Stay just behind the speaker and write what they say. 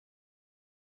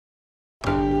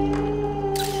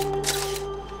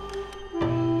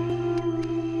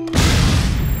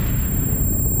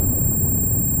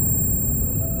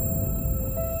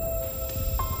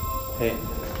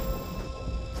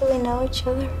each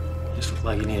other? You just looked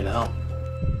like you needed help.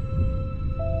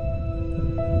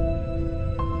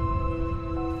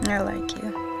 I like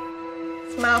you.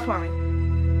 Smile for me.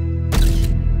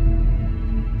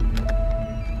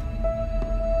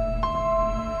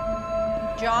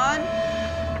 John?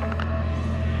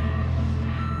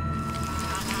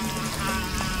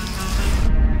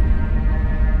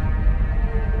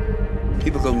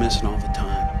 People go missing all the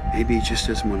time. Maybe he just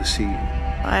doesn't want to see you.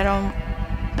 I don't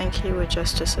think he would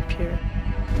just disappear.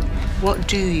 What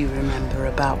do you remember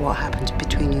about what happened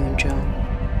between you and John?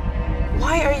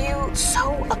 Why are you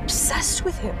so obsessed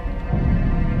with him?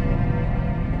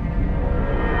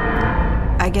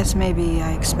 I guess maybe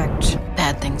I expect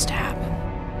bad things to happen.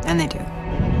 And they do.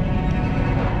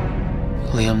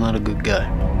 Lee, I'm not a good guy.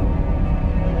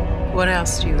 What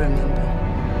else do you remember?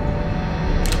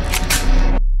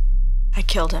 I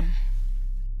killed him.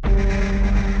 I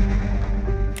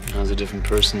was a different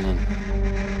person then.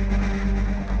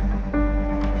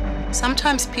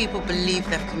 Sometimes people believe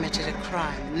they've committed a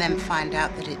crime and then find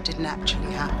out that it didn't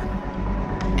actually happen.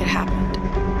 It happened.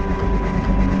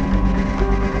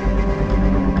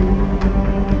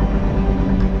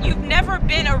 You've never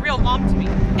been a real mom to me.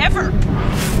 Ever.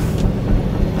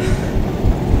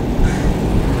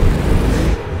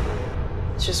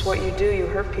 It's just what you do. You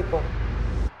hurt people.